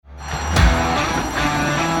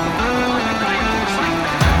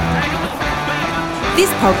This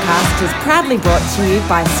podcast is proudly brought to you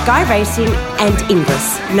by Sky Racing and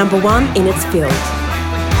Ingress, #1 in its field.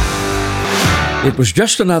 It was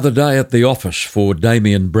just another day at the office for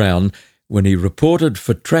Damian Browne when he reported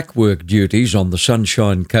for trackwork duties on the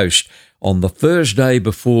Sunshine Coast on the Thursday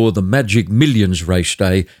before the Magic Millions race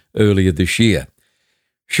day earlier this year.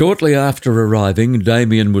 Shortly after arriving,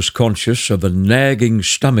 Damian was conscious of a nagging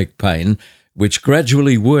stomach pain which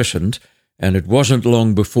gradually worsened, and it wasn't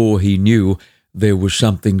long before he knew there was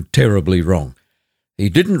something terribly wrong. He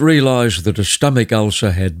didn't realise that a stomach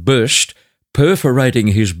ulcer had burst, perforating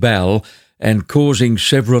his bowel and causing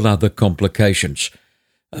several other complications.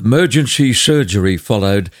 Emergency surgery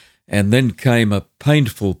followed, and then came a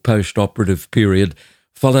painful post-operative period,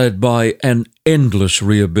 followed by an endless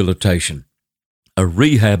rehabilitation. A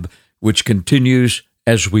rehab which continues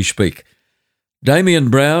as we speak. Damian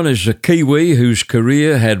Browne is a Kiwi whose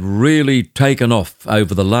career had really taken off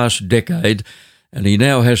over the last decade, and he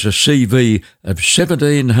now has a CV of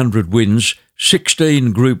 1,700 wins,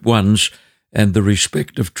 16 Group 1s, and the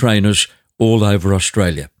respect of trainers all over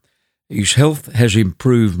Australia. His health has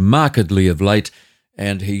improved markedly of late,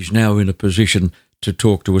 and he's now in a position to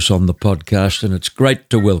talk to us on the podcast, and it's great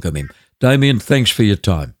to welcome him. Damian, thanks for your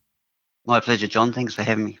time. My pleasure, John. Thanks for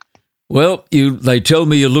having me. Well, they tell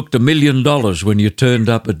me you looked $1 million when you turned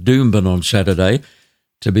up at Doomben on Saturday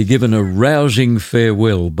to be given a rousing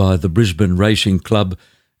farewell by the Brisbane Racing Club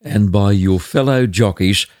and by your fellow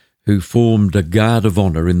jockeys who formed a guard of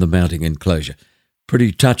honour in the mounting enclosure.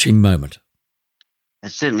 Pretty touching moment.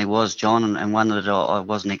 It certainly was, John, and one that I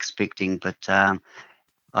wasn't expecting, but I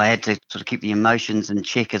had to sort of keep the emotions in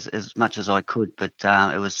check as much as I could, but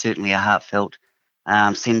it was certainly a heartfelt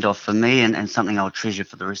send-off for me and something I'll treasure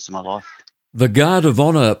for the rest of my life. The Guard of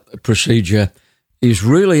Honour procedure is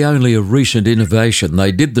really only a recent innovation.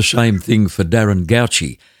 They did the same thing for Darren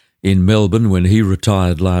Gauci in Melbourne when he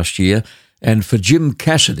retired last year, and for Jim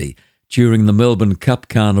Cassidy during the Melbourne Cup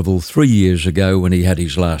Carnival 3 years ago when he had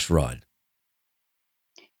his last ride.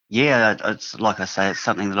 Yeah, it's like I say, it's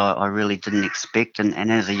something that I really didn't expect,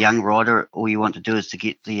 and as a young rider, all you want to do is to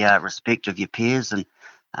get the respect of your peers, and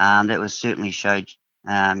that was certainly showed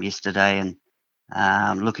yesterday, and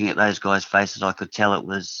looking at those guys' faces, I could tell it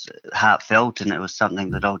was heartfelt, and it was something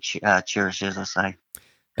that I'll cherish, as I say.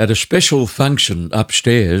 At a special function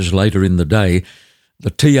upstairs later in the day, the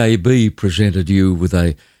TAB presented you with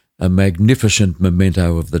a magnificent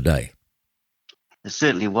memento of the day. It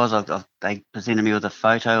certainly was. They presented me with a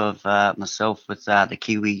photo of myself with the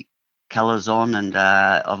Kiwi colours on, and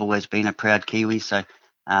I've always been a proud Kiwi, so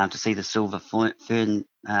to see the silver fern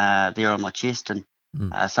there on my chest, and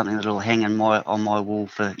something that will hang on my wall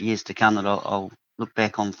for years to come that I'll look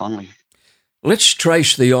back on fondly. Let's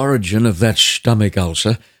trace the origin of that stomach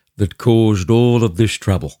ulcer that caused all of this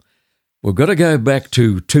trouble. We've got to go back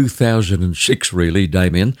to 2006, really,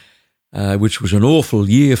 Damian, which was an awful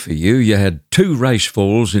year for you. You had 2 race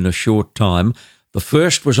falls in a short time. The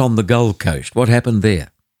first was on the Gold Coast. What happened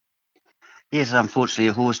there? Yes, unfortunately,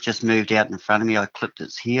 a horse just moved out in front of me. I clipped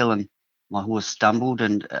its heel, and my horse stumbled,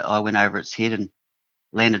 and I went over its head and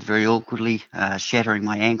landed very awkwardly, shattering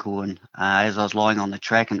my ankle. And as I was lying on the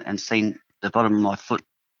track and seeing the bottom of my foot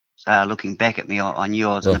looking back at me, I knew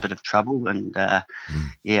I was in a bit of trouble. And I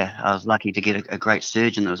was lucky to get a great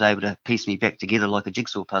surgeon that was able to piece me back together like a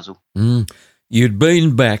jigsaw puzzle. You'd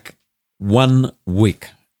been back 1 week,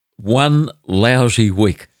 one lousy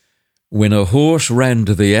week, when a horse ran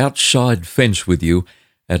to the outside fence with you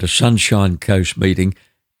at a Sunshine Coast meeting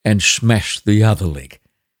and smashed the other leg.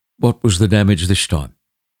 What was the damage this time?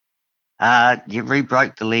 You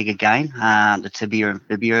re-broke the leg again, the tibia and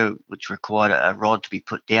fibula, which required a rod to be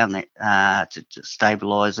put down there to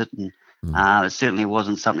stabilise it. And it certainly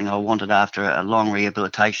wasn't something I wanted after a long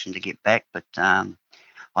rehabilitation to get back, but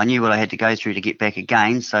I knew what I had to go through to get back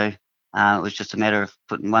again, so it was just a matter of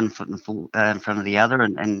putting one foot in front of the other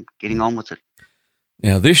and getting on with it.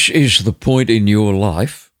 Now, this is the point in your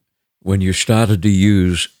life when you started to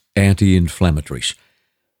use anti-inflammatories.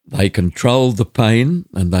 They controlled the pain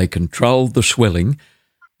and they controlled the swelling,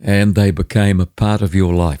 and they became a part of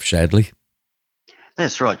your life, sadly.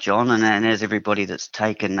 That's right, John, and as everybody that's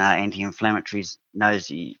taken anti-inflammatories knows,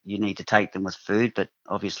 you need to take them with food, but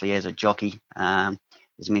obviously as a jockey,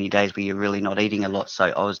 there's many days where you're really not eating a lot, so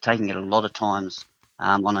I was taking it a lot of times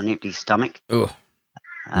on an empty stomach,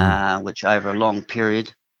 which over a long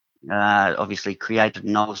period obviously created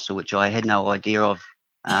an ulcer, which I had no idea of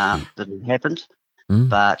that had happened.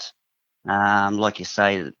 But like you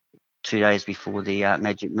say, 2 days before the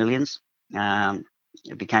Magic Millions,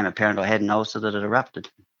 it became apparent I had an ulcer that had erupted.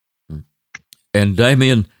 And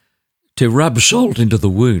Damian, to rub salt into the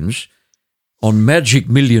wounds, On Magic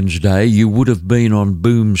Millions Day, you would have been on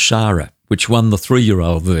Boom Sarah, which won the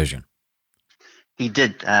 3-year-old version. He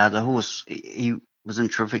did. The horse, he was in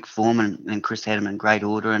terrific form, and Chris had him in great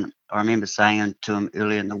order. And I remember saying to him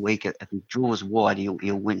earlier in the week, if he draws wide, he'll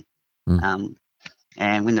win.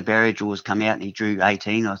 And when the barrier draws come out and he drew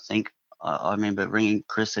 18, I think, I remember ringing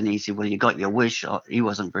Chris and he said, well, you got your wish. He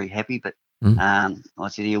wasn't very happy, but I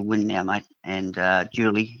said, he'll win now, mate. And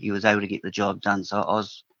duly, he was able to get the job done. So I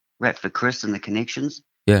was wrapped for Chris and the connections.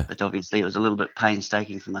 Yeah. But obviously it was a little bit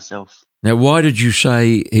painstaking for myself. Now, why did you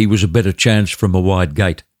say he was a better chance from a wide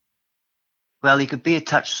gate? Well, he could be a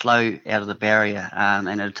touch slow out of the barrier, and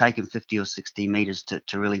it would take him 50 or 60 metres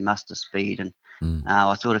to really muster speed. And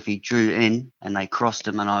I thought if he drew in and they crossed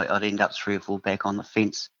him and I'd end up 3 or 4 back on the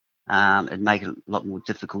fence, it'd make it a lot more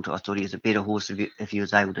difficult. I thought he was a better horse if he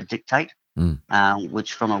was able to dictate,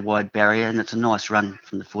 which from a wide barrier, and it's a nice run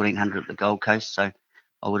from the 1400 at the Gold Coast, so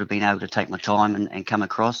I would have been able to take my time and come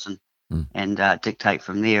across and dictate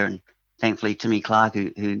from there. And thankfully, Timmy Clark,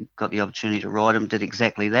 who got the opportunity to ride him, did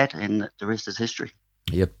exactly that, and the rest is history.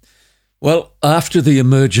 Yep. Well, after the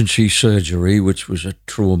emergency surgery, which was a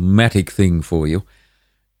traumatic thing for you,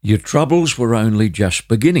 your troubles were only just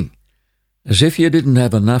beginning. As if you didn't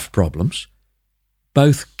have enough problems,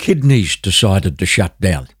 both kidneys decided to shut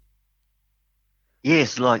down.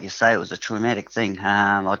 Yes, like you say, it was a traumatic thing.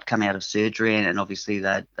 I'd come out of surgery and obviously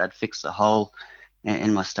they'd fix the hole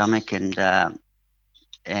in my stomach and then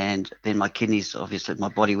my kidneys, obviously my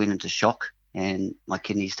body went into shock and my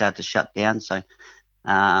kidneys started to shut down. So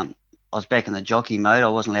I was back in the jockey mode. I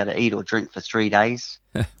wasn't allowed to eat or drink for 3 days,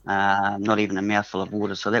 not even a mouthful of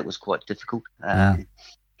water. So that was quite difficult.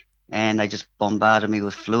 And they just bombarded me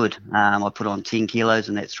with fluid. I put on 10 kilos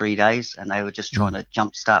in that 3 days and they were just trying to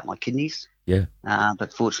jumpstart my kidneys. Yeah.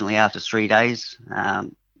 But fortunately, after 3 days,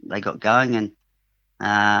 they got going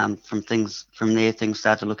and from there, things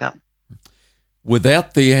started to look up.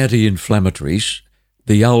 Without the anti-inflammatories,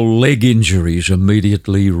 the old leg injuries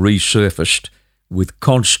immediately resurfaced with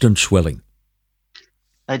constant swelling.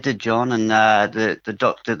 They did, John, and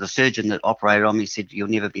the surgeon that operated on me said you'll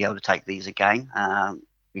never be able to take these again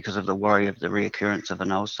because of the worry of the reoccurrence of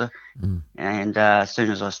an ulcer. And as soon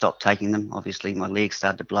as I stopped taking them, obviously my legs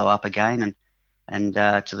started to blow up again, and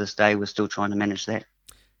to this day we're still trying to manage that.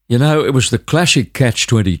 You know, it was the classic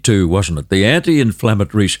catch-22, wasn't it? The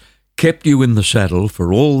anti-inflammatories kept you in the saddle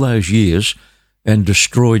for all those years and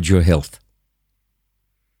destroyed your health.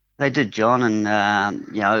 They did, John, and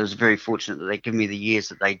I was very fortunate that they gave me the years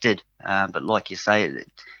that they did. But like you say,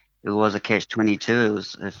 it was a catch-22. It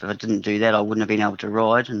was, if I didn't do that, I wouldn't have been able to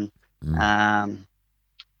ride. And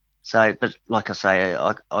but like I say,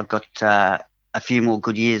 I got a few more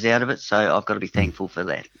good years out of it, so I've got to be thankful for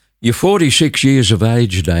that. You're 46 years of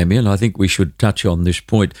age, Damian. I think we should touch on this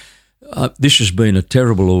point. This has been a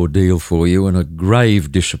terrible ordeal for you and a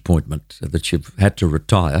grave disappointment that you've had to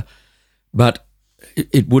retire. But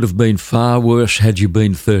it would have been far worse had you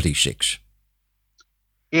been 36.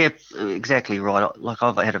 Yeah, exactly right. Like,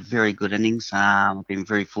 I've had a very good innings. I've been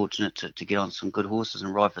very fortunate to get on some good horses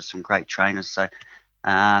and ride for some great trainers. So,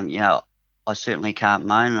 I certainly can't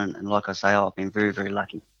moan. And like I say, I've been very, very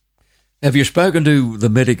lucky. Have you spoken to the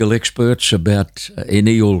medical experts about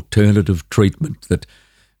any alternative treatment that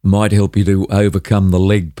might help you to overcome the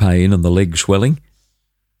leg pain and the leg swelling?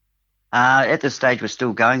 At this stage, we're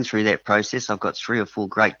still going through that process. I've got 3 or 4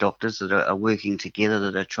 great doctors that are working together,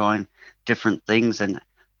 that are trying different things, and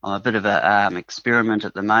I'm a bit of a experiment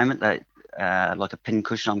at the moment. Like a pin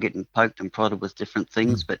cushion, I'm getting poked and prodded with different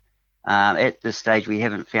things, but at this stage, we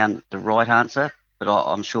haven't found the right answer, but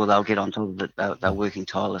I'm sure they'll get on top of it. They're working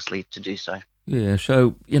tirelessly to do so. Yeah,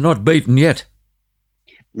 so you're not beaten yet?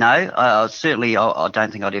 No, I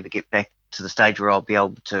don't think I'd ever get back to the stage where I'll be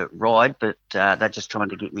able to ride, but they're just trying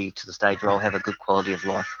to get me to the stage where I'll have a good quality of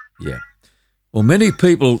life. Yeah. Well, many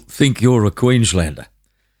people think you're a Queenslander,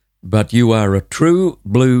 but you are a true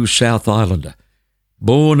blue South Islander,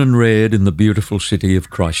 born and reared in the beautiful city of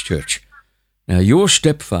Christchurch. Now, your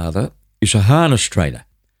stepfather is a harness trainer.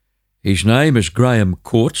 His name is Graham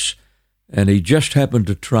Courts, and he just happened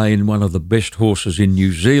to train one of the best horses in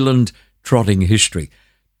New Zealand trotting history,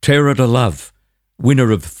 Terror to Love,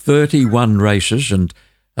 winner of 31 races and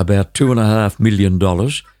about $2.5 million,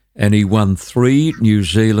 and he won 3 New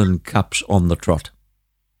Zealand Cups on the trot.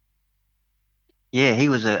 Yeah, he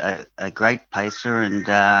was a great pacer, and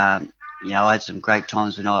I had some great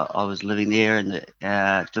times when I was living there and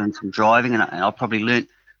doing some driving, and I probably learnt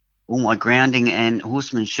all my grounding and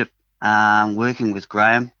horsemanship working with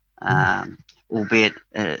Graham, albeit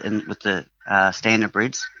with the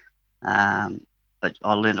standardbreds. But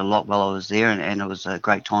I learned a lot while I was there, and it was a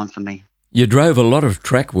great time for me. You drove a lot of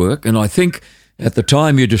track work, and I think at the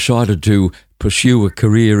time you decided to pursue a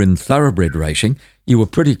career in thoroughbred racing, you were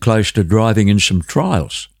pretty close to driving in some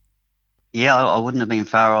trials. Yeah, I wouldn't have been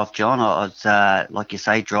far off, John. I was, like you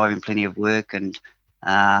say, driving plenty of work, and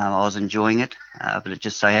I was enjoying it. But it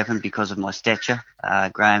just so happened, because of my stature,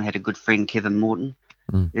 Graham had a good friend, Kevin Morton,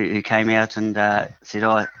 who came out and said,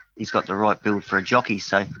 "Oh, he's got the right build for a jockey."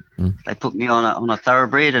 So they put me on a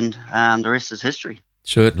thoroughbred, and the rest is history.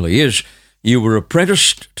 Certainly is. You were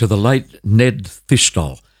apprenticed to the late Ned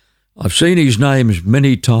Thistol. I've seen his names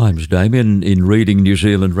many times, Damian, in reading New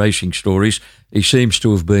Zealand racing stories. He seems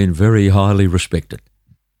to have been very highly respected.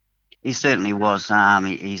 He certainly was.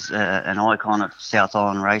 He's an icon of South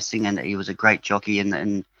Island racing, and he was a great jockey in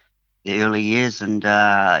the early years, and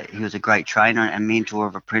he was a great trainer and mentor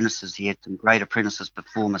of apprentices. He had some great apprentices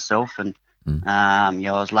before myself, and I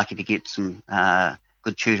was lucky to get some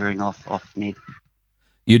good tutoring off Ned.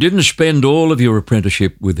 You didn't spend all of your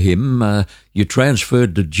apprenticeship with him. You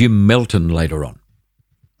transferred to Jim Melton later on.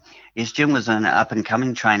 Yes, Jim was an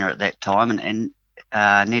up-and-coming trainer at that time, and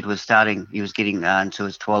Ned was he was getting into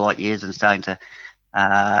his twilight years and starting to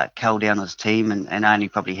cull down his team, and only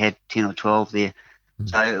probably had 10 or 12 there.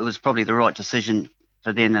 So it was probably the right decision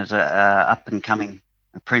for then, as a up-and-coming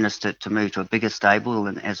apprentice, to move to a bigger stable.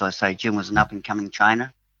 And as I say, Jim was an up-and-coming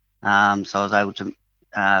trainer. So I was able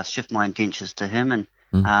to shift my intentions to him, and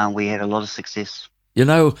we had a lot of success. You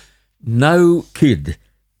know, no kid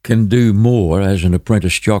can do more as an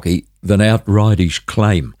apprentice jockey than outride his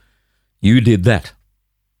claim. You did that.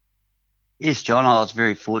 Yes, John, I was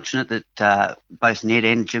very fortunate that both Ned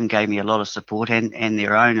and Jim gave me a lot of support, and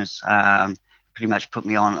their owners pretty much put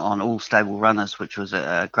me on all stable runners, which was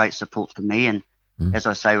a great support for me. And as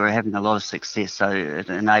I say, we were having a lot of success, so it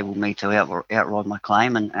enabled me to outride my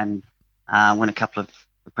claim and win a couple of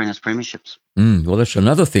apprentice premierships. Well, that's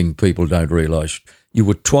another thing people don't realise. You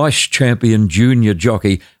were twice champion junior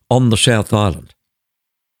jockey on the South Island.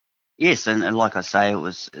 Yes, and like I say, it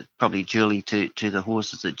was probably duly to the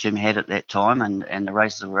horses that Jim had at that time, and the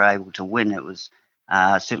races we were able to win. It was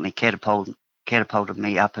certainly catapulted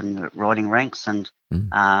me up in the riding ranks, and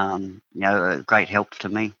a great help to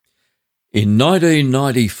me. In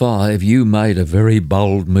 1995, you made a very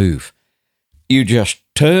bold move. You just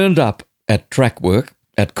turned up at trackwork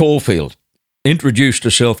at Caulfield, introduced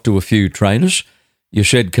yourself to a few trainers. You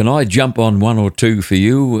said, "Can I jump on one or two for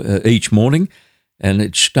you each morning?" And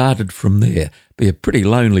it started from there. Be a pretty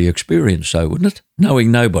lonely experience, though, wouldn't it?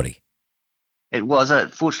 Knowing nobody. It was.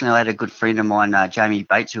 Fortunately, I had a good friend of mine, Jamie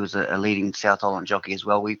Bates, who was a leading South Island jockey as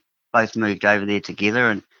well. We both moved over there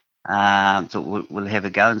together, and thought we'll have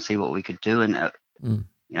a go and see what we could do. And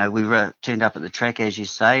we turned up at the track, as you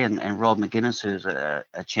say, and Rob McGuinness, who's a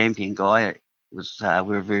champion guy, we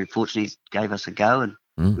were very fortunate. He gave us a go,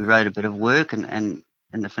 and we rode a bit of work, and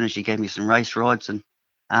in the finish he gave me some race rides, and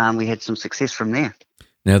we had some success from there.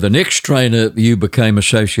 Now, the next trainer you became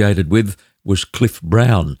associated with was Cliff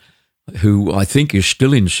Brown, who I think is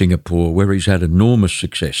still in Singapore, where he's had enormous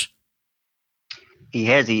success. He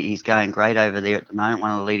has. He's going great over there at the moment,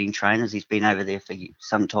 one of the leading trainers. He's been over there for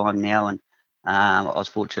some time now, and I was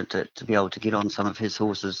fortunate to be able to get on some of his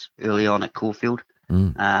horses early on at Caulfield.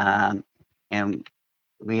 And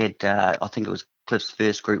we had, I think it was Cliff's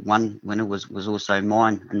first Group 1 winner was also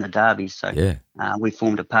mine in the Derby. So we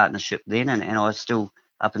formed a partnership then, and I was still,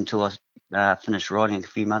 up until I finished riding a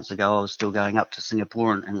few months ago, I was still going up to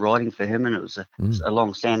Singapore and riding for him, and it was a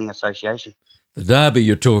long-standing association. The Derby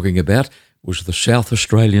you're talking about was the South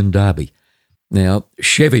Australian Derby. Now,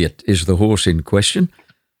 Cheviot is the horse in question.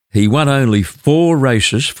 He won only 4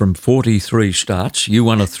 races from 43 starts. You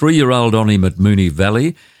won a 3-year-old on him at Moonee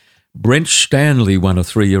Valley. Brent Stanley won a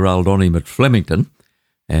 3-year-old on him at Flemington,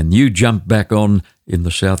 and you jumped back on in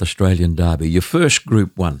the South Australian Derby, your first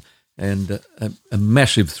Group 1, and a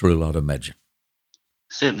massive thrill, I'd imagine.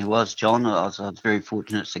 Certainly was, John. I was very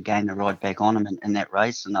fortunate to gain the ride back on him in that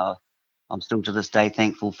race, and I'm still to this day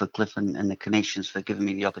thankful for Cliff and the connections for giving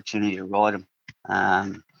me the opportunity to ride him.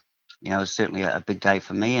 It was certainly a big day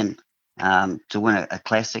for me, and to win a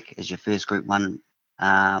classic as your first Group 1,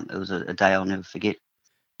 it was a day I'll never forget.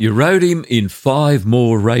 You rode him in 5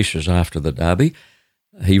 more races after the Derby.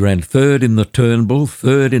 He ran 3rd in the Turnbull,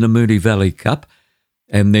 3rd in a Moonee Valley Cup,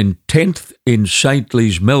 and then 10th in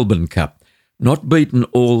Saintly's Melbourne Cup. Not beaten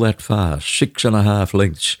all that far, 6.5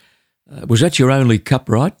 lengths. Was that your only cup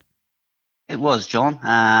ride? It was, John.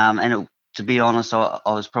 To be honest, I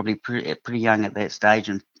was probably pretty young at that stage,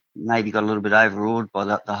 and maybe got a little bit overawed by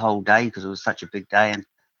the whole day because it was such a big day, and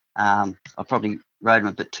I probably rode him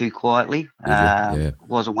a bit too quietly.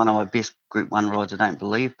 Wasn't one of my best Group 1 rides, I don't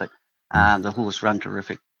believe, but the horse ran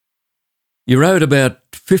terrific. You rode about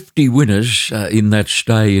 50 winners in that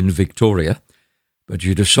stay in Victoria, but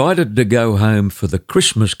you decided to go home for the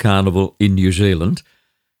Christmas Carnival in New Zealand,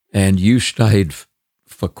 and you stayed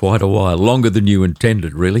for quite a while, longer than you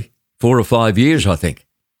intended, really. 4 or 5 years, I think.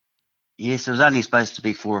 Yes, it was only supposed to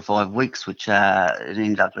be 4 or 5 weeks, which it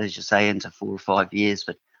ended up, as you say, into 4 or 5 years.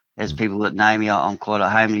 But as people that know me, I'm quite a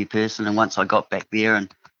homely person, and once I got back there,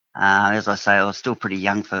 and as I say, I was still pretty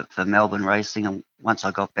young for Melbourne racing, and once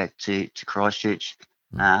I got back to Christchurch,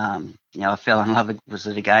 I fell in love with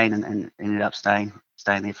it again, and ended up staying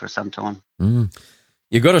there for some time.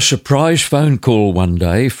 You got a surprise phone call one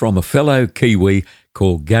day from a fellow Kiwi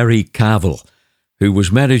called Gary Carville, who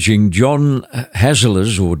was managing John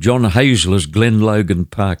Hazler's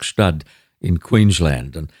Glenlogan Park stud in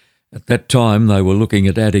Queensland. And at that time, they were looking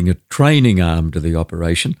at adding a training arm to the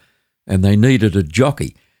operation, and they needed a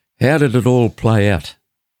jockey. How did it all play out?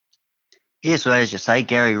 Yes, well, as you say,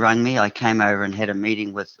 Gary rang me. I came over and had a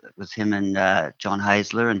meeting with him and John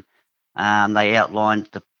Hazler, and they outlined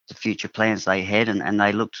the future plans they had, and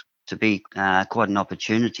they looked to be quite an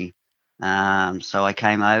opportunity. So I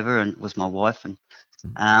came over and with my wife, and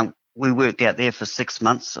we worked out there for 6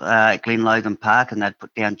 months at Glenlogan Park, and they'd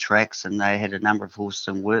put down tracks, and they had a number of horses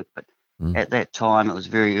in work. But at that time, it was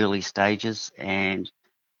very early stages, and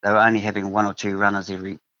they were only having 1 or 2 runners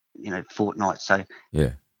every fortnight. So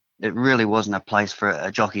yeah, it really wasn't a place for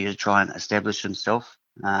a jockey to try and establish himself.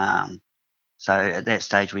 So at that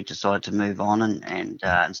stage, we decided to move on, and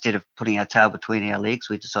instead of putting our tail between our legs,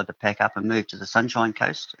 we decided to pack up and move to the Sunshine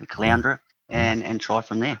Coast, Caloundra, and try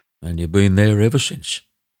from there. And you've been there ever since.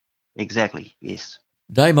 Exactly, yes.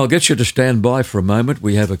 Dame, I'll get you to stand by for a moment.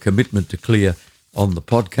 We have a commitment to clear on the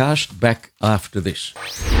podcast. Back after this.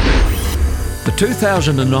 The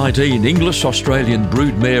 2019 English-Australian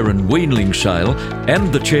Broodmare and Weanling sale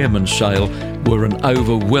and the Chairman's sale were an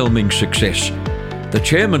overwhelming success. The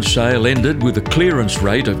Chairman's sale ended with a clearance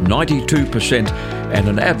rate of 92% and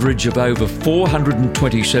an average of over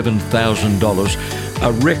 $427,000,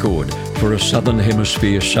 a record for a Southern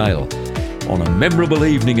Hemisphere sale. On a memorable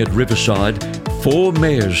evening at Riverside, 4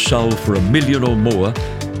 mares sold for $1 million or more,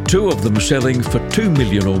 2 of them selling for $2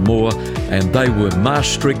 million or more, and they were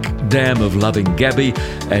Maastricht Dam of Loving Gabby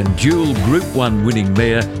and dual Group 1 winning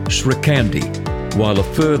mare Srikandi, while a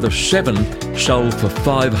further 7 sold for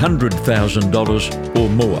 $500,000 or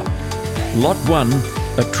more. Lot 1,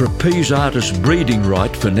 a trapeze artist breeding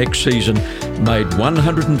right for next season, made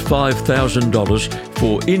 $105,000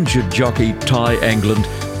 for injured jockey Ty Angland,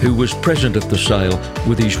 who was present at the sale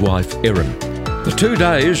with his wife Erin. The 2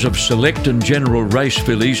 days of select and general race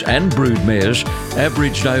fillies and broodmares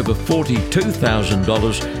averaged over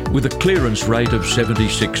 $42,000 with a clearance rate of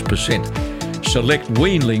 76%. Select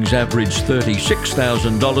weanlings averaged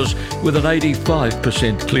 $36,000 with an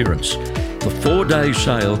 85% clearance. The 4-day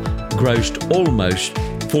sale grossed almost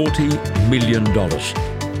 $40 million.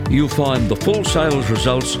 You'll find the full sales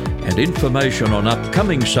results and information on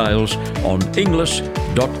upcoming sales on inglis.com.au.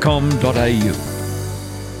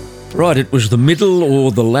 Right, it was the middle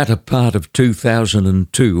or the latter part of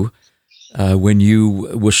 2002 when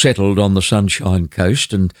you were settled on the Sunshine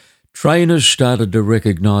Coast, and trainers started to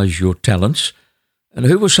recognise your talents. And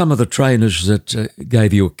who were some of the trainers that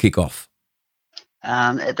gave you a kick-off?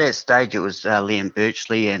 At that stage, it was Liam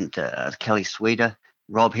Birchley and Kelly Sweeter,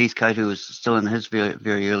 Rob Heathcote, who was still in his very,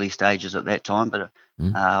 very early stages at that time, but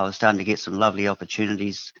I was starting to get some lovely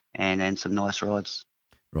opportunities and some nice rides.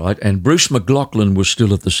 Right, and Bruce McLaughlin was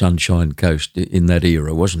still at the Sunshine Coast in that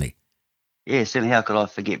era, wasn't he? Yeah, certainly. How could I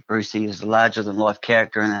forget Bruce? He was a larger-than-life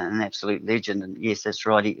character and an absolute legend. And yes, that's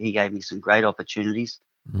right. He gave me some great opportunities.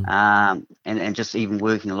 And just even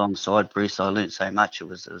working alongside Bruce, I learnt so much. It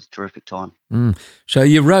was a terrific time. So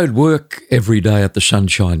you rode work every day at the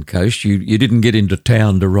Sunshine Coast. You didn't get into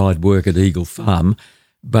town to ride work at Eagle Farm,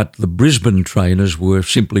 but the Brisbane trainers were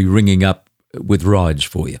simply ringing up with rides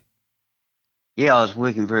for you. Yeah, I was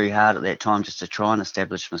working very hard at that time just to try and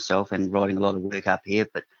establish myself and riding a lot of work up here.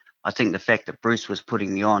 But I think the fact that Bruce was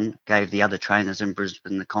putting me on gave the other trainers in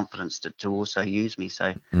Brisbane the confidence to also use me.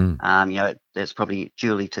 So, that's probably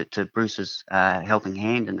duly to Bruce's helping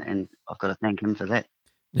hand, and I've got to thank him for that.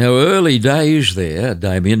 Now, early days there,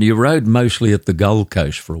 Damian, you rode mostly at the Gold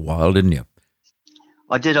Coast for a while, didn't you?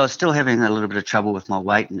 I did. I was still having a little bit of trouble with my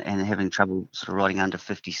weight and having trouble sort of riding under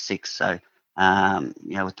 56. So,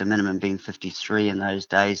 with the minimum being 53 in those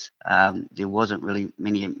days, there wasn't really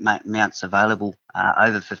many mounts available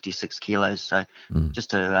over 56 kilos. So just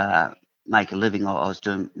to make a living, I was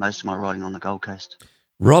doing most of my riding on the Gold Coast.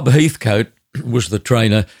 Rob Heathcote was the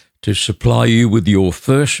trainer to supply you with your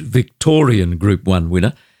first Victorian Group 1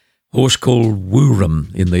 winner. Horse called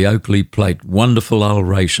Wooram in the Oakley Plate. Wonderful old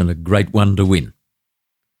race and a great one to win.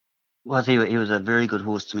 Well, he was a very good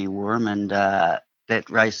horse to me, Warham, and that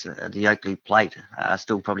race, the Oakley Plate,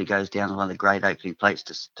 still probably goes down as one of the great Oakley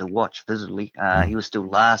Plates to watch visibly. He was still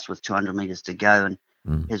last with 200 metres to go,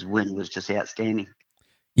 and his win was just outstanding.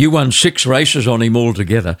 You won 6 races on him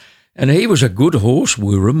altogether, and he was a good horse,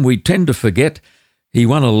 Wooram. We tend to forget he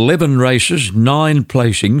won 11 races, 9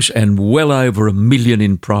 placings, and well over $1 million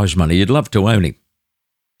in prize money. You'd love to own him.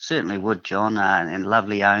 Certainly would, John, and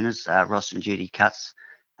lovely owners, Ross and Judy Cutts.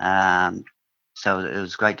 So it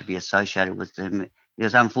was great to be associated with him. He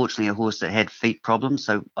was unfortunately a horse that had feet problems,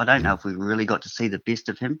 so I don't know if we really got to see the best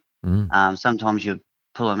of him. Sometimes you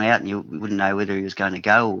pull him out and you wouldn't know whether he was going to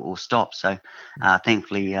go or stop. So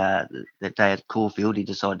thankfully that day at Caulfield he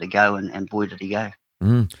decided to go, and boy did he go.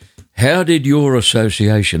 How did your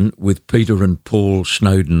association with Peter and Paul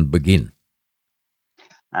Snowden begin?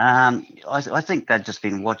 I think they'd just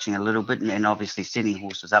been watching a little bit, and obviously sending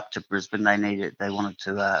horses up to Brisbane. They wanted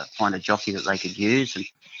to find a jockey that they could use, and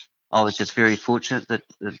I was just very fortunate that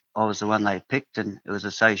I was the one they picked, and it was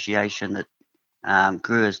association that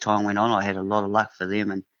grew as time went on. I had a lot of luck for them,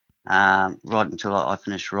 and right until I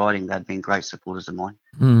finished riding, they'd been great supporters of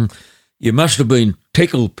mine. You must have been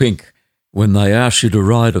tickled pink when they asked you to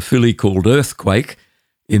ride a filly called Earthquake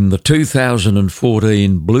in the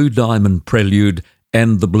 2014 Blue Diamond Prelude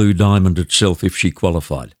and the Blue Diamond itself if she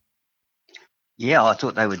qualified. Yeah, I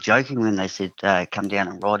thought they were joking when they said come down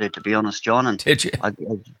and ride her, to be honest, John. And did you?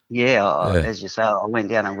 As you say, I went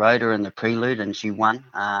down and rode her in the Prelude and she won.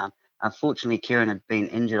 Unfortunately, Kieran had been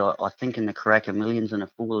injured, I think, in the Karaka Millions in a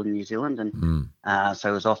fall in New Zealand, and so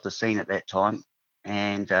he was off the scene at that time.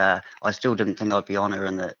 And I still didn't think I'd be on her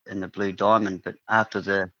in the Blue Diamond, but after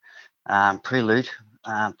the Prelude,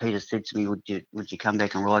 Peter said to me, would you come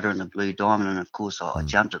back and ride her in the Blue Diamond? And of course I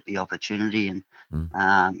jumped at the opportunity, and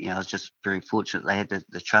I was just very fortunate they had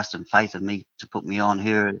the trust and faith in me to put me on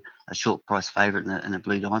her, a short price favourite in the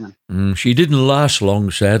Blue Diamond. She didn't last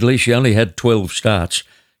long, sadly. She only had 12 starts.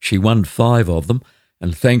 She won 5 of them,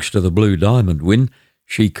 and thanks to the Blue Diamond win,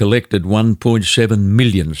 she collected $1.7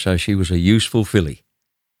 million, so she was a useful filly.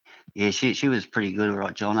 Yeah, she was pretty good,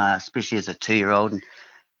 right, John, especially as a 2-year-old. And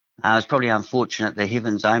it was probably unfortunate the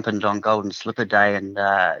heavens opened on Golden Slipper Day, and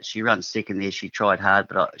she ran second there. She tried hard,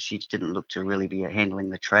 but she didn't look to really be handling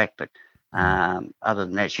the track. But other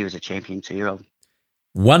than that, she was a champion 2-year-old.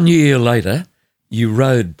 1 year later, you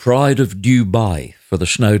rode Pride of Dubai for the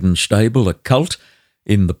Snowden stable, a colt,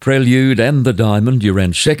 in the Prelude and the Diamond. You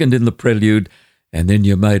ran second in the Prelude, and then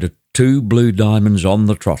you made it 2 Blue Diamonds on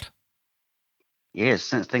the trot. Yes,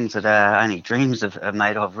 things that only dreams have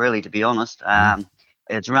made of, really, to be honest.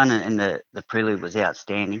 Its run in the Prelude was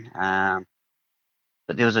outstanding.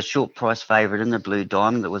 But there was a short price favourite in the Blue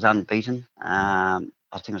Diamond that was unbeaten. I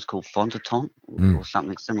think it was called Fontaton or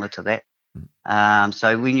something similar to that.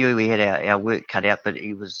 So we knew we had our work cut out, but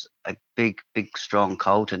he was a big, strong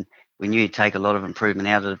colt, and we knew he'd take a lot of improvement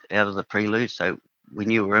out of the Prelude. So we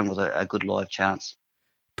knew we were in with a good live chance.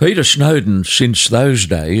 Peter Snowden, since those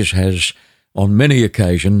days, has on many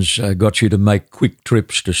occasions got you to make quick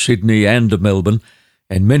trips to Sydney and to Melbourne,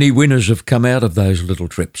 and many winners have come out of those little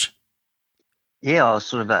trips. Yeah, I was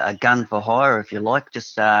sort of a gun for hire, if you like.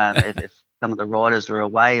 Just if some of the riders were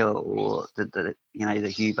away, or the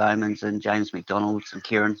Hugh Bowmans and James McDonalds and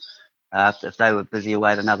Kieran, if they were busy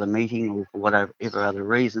away at another meeting or for whatever other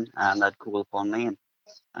reason, they'd call upon me.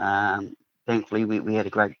 And thankfully, we had a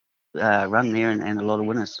great run there and a lot of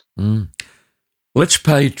winners. Let's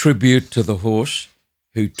pay tribute to the horse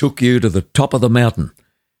who took you to the top of the mountain,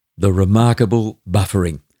 the remarkable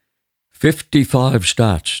Buffering. 55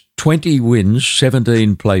 starts, 20 wins,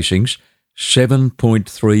 17 placings,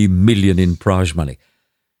 $7.3 million in prize money.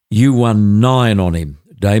 You won 9 on him,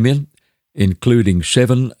 Damian, including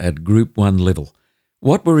 7 at Group 1 level.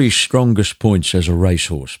 What were his strongest points as a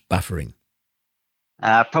racehorse, Buffering?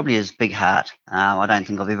 Probably his big heart. I don't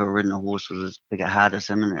think I've ever ridden a horse with as big a heart as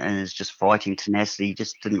him, and his just fighting tenacity. He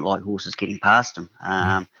just didn't like horses getting past him.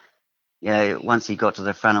 Once he got to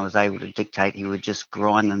the front and was able to dictate, he would just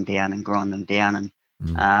grind them down. And,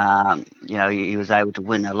 he was able to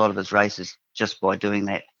win a lot of his races just by doing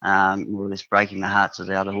that, more or less breaking the hearts of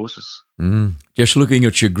the other horses. Just looking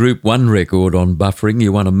at your Group 1 record on Buffering,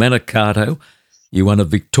 you won a Manicato, you won a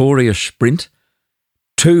Victoria Sprint,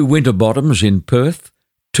 2 Winterbottoms in Perth,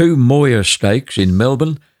 2 Moir Stakes in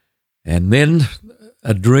Melbourne, and then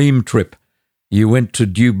a dream trip. You went to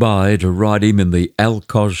Dubai to ride him in the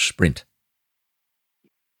Alcoz Sprint.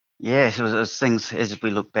 Yeah, it was things, as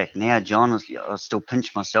we look back now, John, I still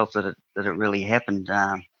pinch myself that it really happened.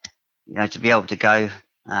 To be able to go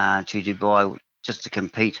to Dubai just to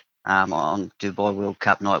compete on Dubai World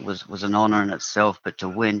Cup night was an honour in itself, but to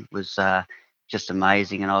win was just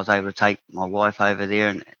amazing. And I was able to take my wife over there,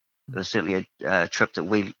 and it was certainly a trip that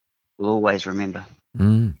we will always remember.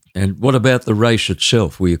 And what about the race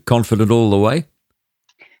itself? Were you confident all the way?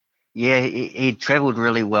 Yeah, he travelled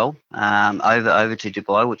really well over to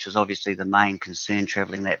Dubai, which was obviously the main concern,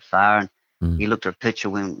 travelling that far. And he looked at a picture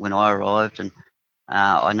when I arrived, and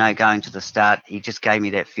I know going to the start, he just gave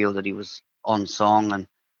me that feel that he was on song.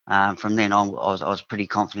 And from then on, I was pretty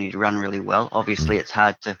confident he'd run really well. Obviously, it's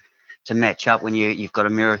hard to match up when you've got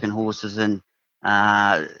American horses and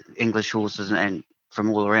English horses and from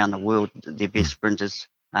all around the world, their best sprinters.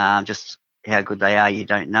 Just how good they are, you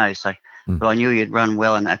don't know. So. But I knew he'd run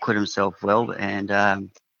well and acquit himself well, and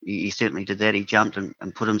he certainly did that. He jumped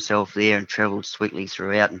and put himself there and travelled sweetly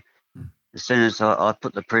throughout. And as soon as I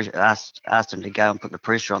put the pressure, asked him to go and put the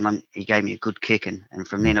pressure on them, he gave me a good kick, and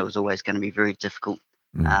from then it was always going to be very difficult,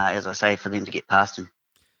 as I say, for them to get past him.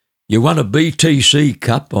 You won a BTC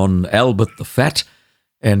Cup on Albert the Fat,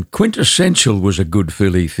 and Quintessential was a good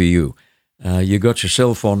filly for you. You got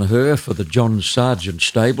yourself on her for the John Sargent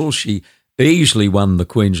stable. She easily won the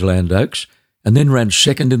Queensland Oaks and then ran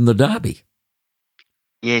second in the Derby.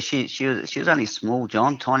 Yeah, she was only small,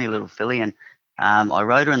 John, tiny little filly, and I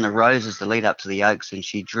rode her in the Roses the lead up to the Oaks, and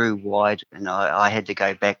she drew wide, and I had to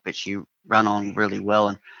go back, but she ran on really well.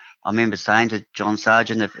 And I remember saying to John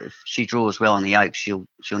Sargent, if she draws well in the Oaks, she'll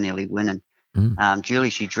nearly win. And Julie,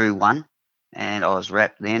 she drew one, and I was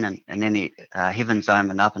wrapped then, and then the heavens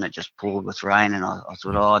opened up and it just poured with rain, and I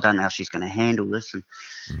thought, I don't know how she's going to handle this. And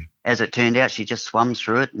as it turned out, she just swum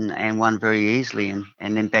through it and won very easily, and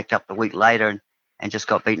then backed up the week later and just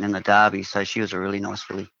got beaten in the Derby. So she was a really nice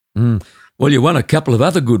filly. Well, you won a couple of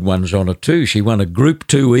other good ones on her too. She won a Group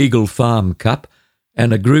 2 Eagle Farm Cup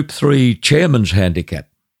and a Group 3 Chairman's Handicap.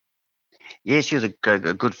 Yeah, she was a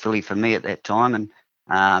good filly for me at that time, and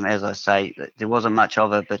as I say, there wasn't much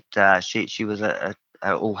of her, but she was a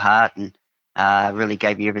all heart and really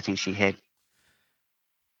gave you everything she had.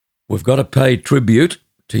 We've got to pay tribute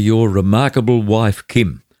to your remarkable wife,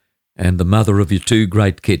 Kim, and the mother of your two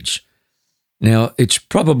great kids. Now, it's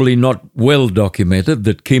probably not well documented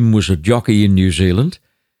that Kim was a jockey in New Zealand,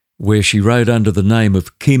 where she rode under the name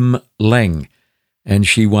of Kim Lang, and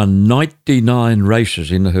she won 99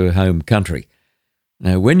 races in her home country.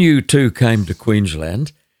 Now, when you two came to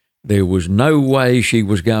Queensland, there was no way she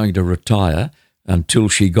was going to retire until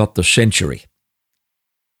she got the century.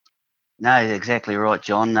 No, exactly right,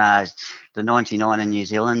 John. The 99 in New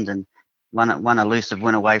Zealand, and one elusive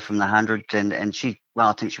win away from the 100, and she, well,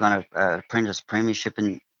 I think she won a apprentice premiership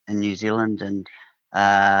in New Zealand, and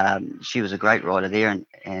she was a great rider there,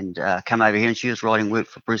 and come over here, and she was riding work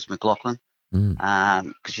for Bruce McLaughlin,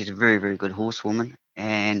 because she's a very, very good horsewoman,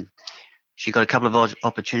 and she got a couple of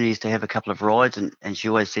opportunities to have a couple of rides, and she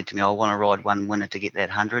always said to me, I want to ride one winner to get that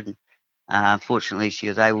 100. And fortunately, she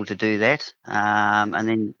was able to do that, and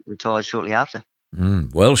then retired shortly after.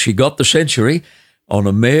 Well, she got the century on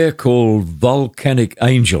a mare called Volcanic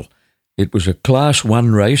Angel. It was a Class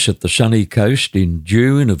 1 race at the Sunny Coast in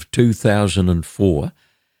June of 2004,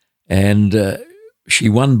 and she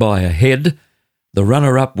won by a head. The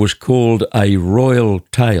runner-up was called a Royal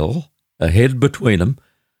Tail, a head between them.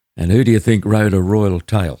 And who do you think rode a Royal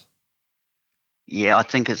Tail? Yeah, I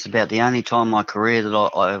think it's about the only time in my career that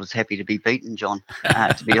I was happy to be beaten, John,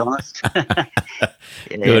 to be honest.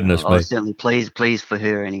 Goodness me. I was certainly pleased for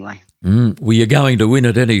her anyway. Were you going to win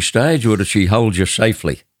at any stage, or did she hold you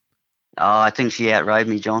safely? Oh, I think she outrode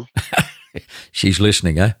me, John. She's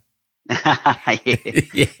listening, eh? Yeah.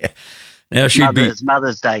 Yeah. Now it's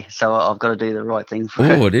Mother's Day, so I've got to do the right thing for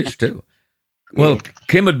her. Oh, it is too. Well, yeah.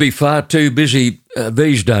 Kim would be far too busy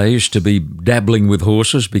these days to be dabbling with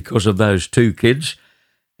horses because of those two kids.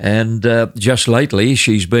 And just lately,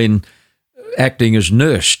 she's been acting as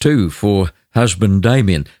nurse too for husband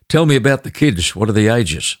Damian. Tell me about the kids. What are the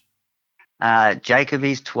ages?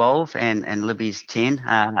 Jacoby's 12 and Libby's 10.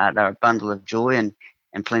 They're a bundle of joy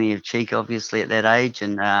and plenty of cheek, obviously, at that age.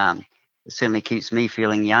 And it certainly keeps me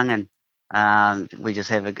feeling young. And we just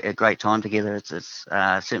have a great time together. It's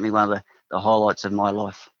certainly one of the highlights of my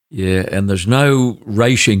life. Yeah, and there's no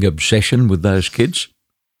racing obsession with those kids?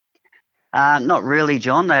 Not really,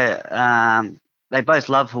 John. They both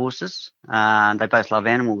love horses. They both love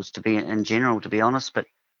animals in general, to be honest. But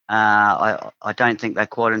I don't think they're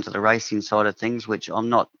quite into the racing side of things, which I'm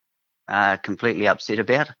not completely upset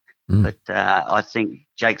about. But I think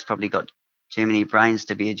Jake's probably got too many brains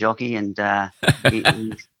to be a jockey, and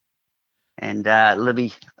and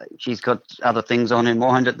Libby, she's got other things on her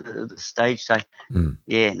mind at the stage. So,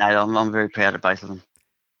 yeah, no, I'm very proud of both of them.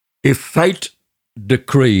 If fate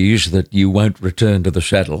decrees that you won't return to the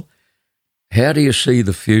saddle, how do you see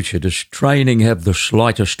the future? Does training have the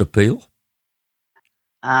slightest appeal?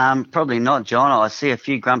 Probably not, John. I see a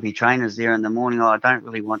few grumpy trainers there in the morning. I don't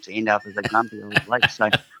really want to end up as a grumpy old bloke, so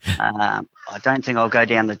I don't think I'll go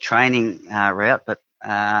down the training route, but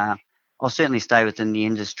I'll certainly stay within the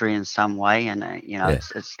industry in some way. And,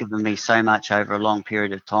 it's given me so much over a long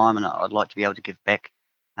period of time, and I'd like to be able to give back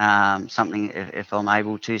something if I'm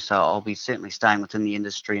able to. So I'll be certainly staying within the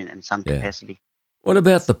industry in some capacity. What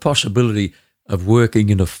about the possibility of working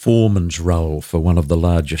in a foreman's role for one of the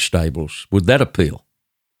larger stables? Would that appeal?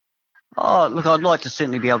 Oh, look, I'd like to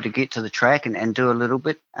certainly be able to get to the track and do a little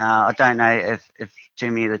bit. I don't know if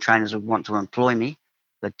too many of the trainers would want to employ me,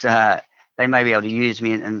 but they may be able to use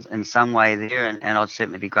me in some way there, and I'd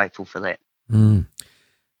certainly be grateful for that. Mm.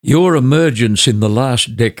 Your emergence in the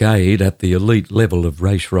last decade at the elite level of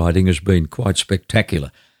race riding has been quite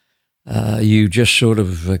spectacular. You just sort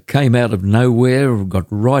of came out of nowhere, got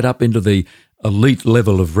right up into the elite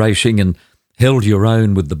level of racing and held your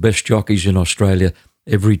own with the best jockeys in Australia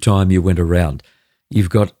every time you went around. You've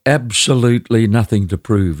got absolutely nothing to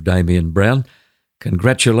prove, Damian Browne.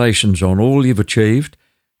 Congratulations on all you've achieved,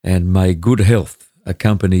 and may good health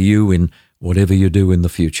accompany you in whatever you do in the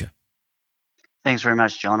future. Thanks very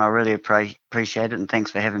much, John. I really appreciate it, and thanks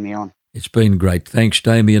for having me on. It's been great. Thanks,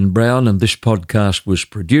 Damian Browne, and this podcast was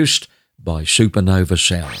produced by Supernova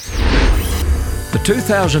Sound. The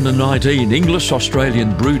 2019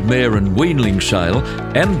 English-Australian Broodmare and Weanling Sale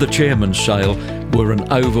and the Chairman's Sale were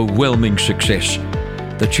an overwhelming success.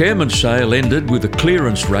 The Chairman's Sale ended with a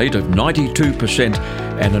clearance rate of 92%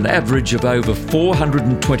 and an average of over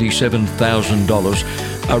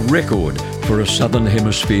 $427,000, a record for a Southern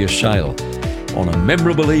Hemisphere sale. On a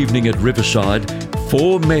memorable evening at Riverside,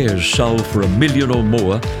 4 mares sold for $1 million or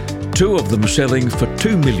more, 2 of them selling for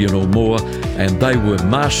 $2 million or more, and they were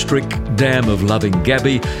Maastricht Dam of Loving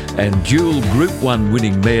Gabby and dual Group 1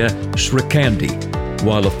 winning mare Srikandi,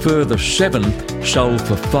 while a further 7 sold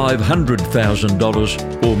for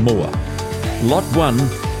 $500,000 or more. Lot 1,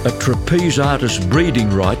 a trapeze artist breeding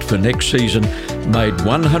right for next season, made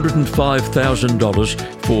 $105,000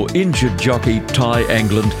 for injured jockey Ty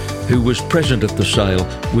Angland, who was present at the sale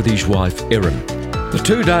with his wife Erin. The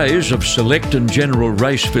 2 days of select and general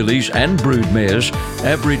race fillies and broodmares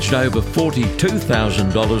averaged over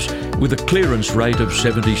 $42,000 with a clearance rate of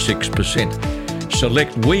 76%.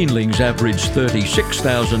 Select weanlings averaged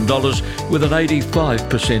 $36,000 with an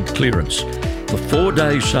 85% clearance. The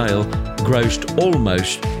 4-day sale grossed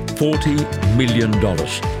almost $40 million.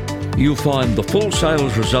 You'll find the full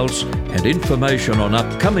sales results and information on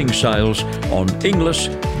upcoming sales on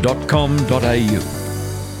inglis.com.au.